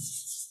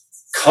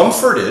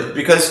 Comforted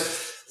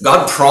because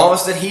God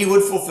promised that he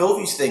would fulfill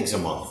these things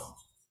among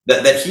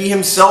them, that he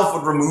himself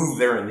would remove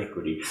their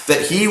iniquity,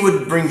 that he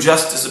would bring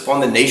justice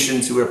upon the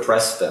nations who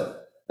oppressed them,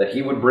 that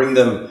he would bring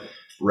them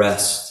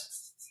rest.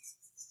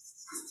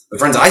 But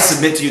friends, I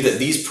submit to you that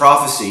these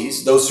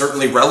prophecies, though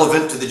certainly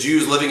relevant to the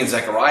Jews living in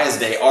Zechariah's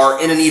day,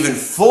 are in an even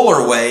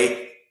fuller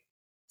way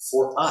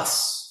for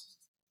us,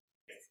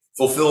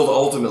 fulfilled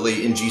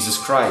ultimately in Jesus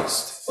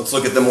Christ. Let's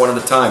look at them one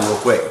at a time real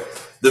quick.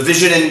 The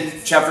vision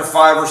in chapter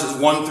 5, verses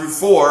 1 through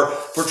 4,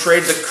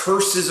 portrayed the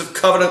curses of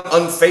covenant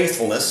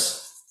unfaithfulness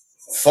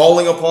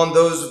falling upon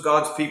those of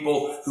God's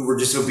people who were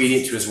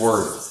disobedient to his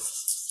word.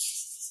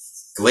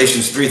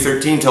 Galatians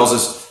 3:13 tells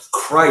us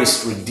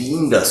Christ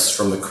redeemed us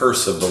from the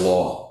curse of the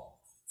law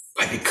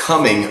by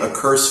becoming a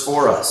curse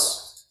for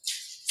us.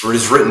 For it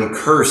is written,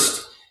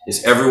 cursed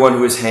is everyone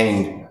who is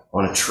hanged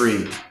on a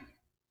tree.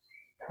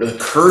 The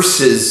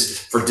curses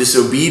for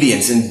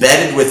disobedience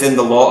embedded within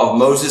the law of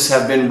Moses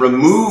have been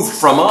removed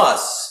from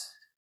us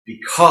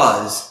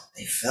because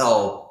they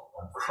fell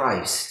on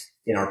Christ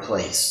in our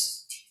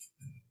place.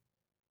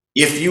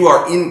 If you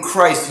are in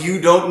Christ,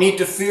 you don't need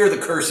to fear the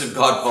curse of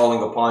God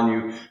falling upon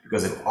you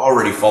because it's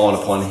already fallen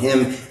upon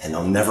him and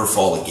they'll never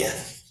fall again.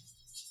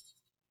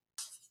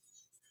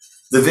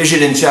 The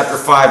vision in chapter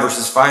 5,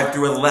 verses 5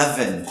 through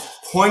 11,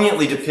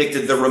 poignantly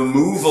depicted the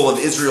removal of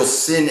Israel's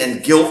sin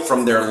and guilt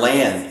from their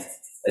land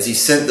as he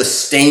sent the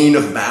stain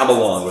of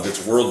Babylon with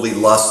its worldly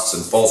lusts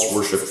and false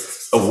worship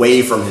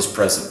away from his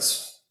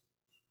presence.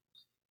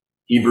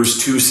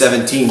 Hebrews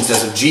 2:17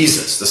 says of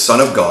Jesus, the Son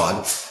of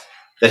God,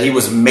 that he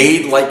was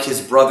made like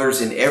his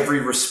brothers in every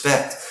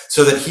respect,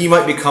 so that he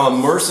might become a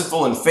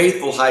merciful and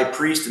faithful high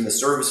priest in the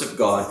service of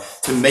God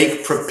to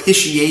make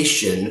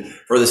propitiation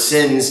for the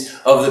sins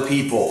of the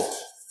people.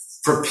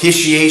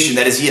 Propitiation,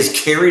 that is, he has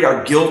carried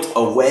our guilt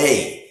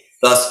away,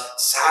 thus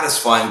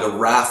satisfying the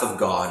wrath of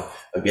God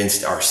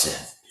against our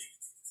sin.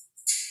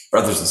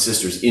 Brothers and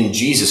sisters, in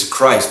Jesus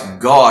Christ,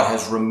 God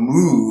has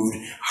removed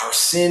our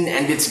sin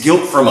and its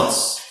guilt from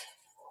us.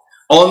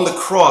 On the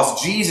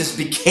cross, Jesus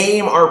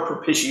became our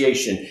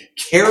propitiation,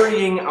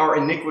 carrying our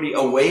iniquity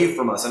away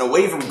from us and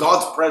away from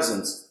God's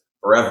presence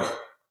forever.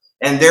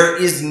 And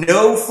there is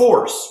no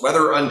force,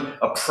 whether an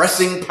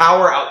oppressing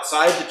power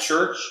outside the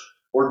church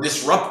or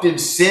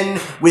disruptive sin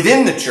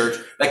within the church,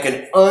 that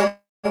can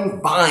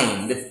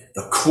unbind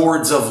the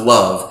cords of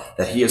love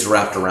that he has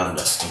wrapped around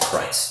us in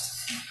Christ.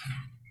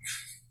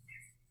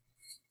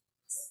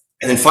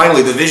 And then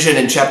finally, the vision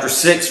in chapter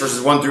 6,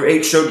 verses 1 through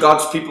 8, showed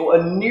God's people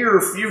a near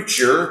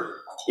future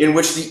in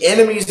which the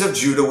enemies of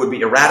Judah would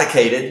be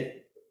eradicated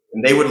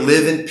and they would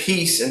live in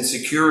peace and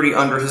security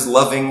under his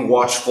loving,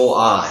 watchful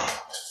eye.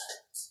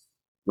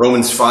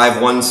 Romans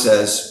 5:1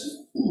 says,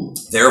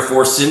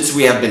 therefore, since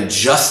we have been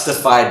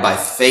justified by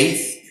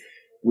faith,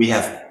 we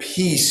have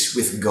peace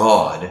with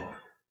God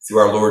through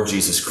our Lord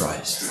Jesus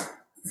Christ.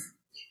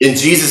 In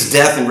Jesus'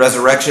 death and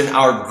resurrection,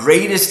 our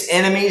greatest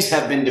enemies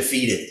have been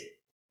defeated,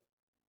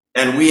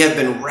 and we have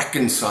been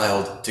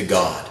reconciled to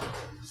God.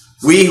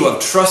 We who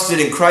have trusted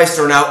in Christ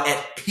are now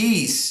at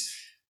peace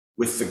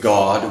with the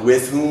God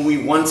with whom we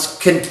once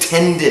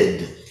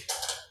contended.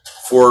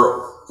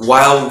 For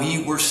while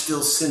we were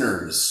still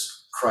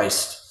sinners,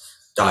 Christ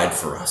died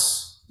for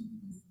us.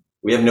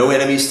 We have no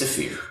enemies to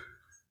fear.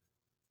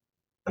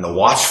 And the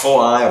watchful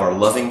eye of our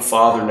loving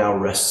Father now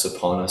rests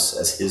upon us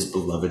as his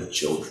beloved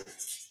children.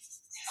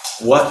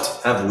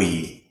 What have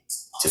we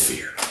to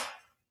fear?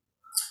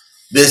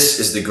 This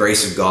is the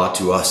grace of God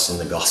to us in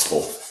the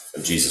gospel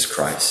of Jesus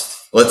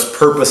Christ. Let's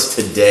purpose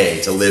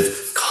today to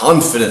live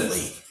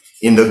confidently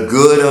in the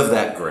good of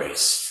that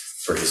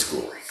grace for his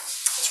glory.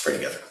 Let's pray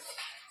together.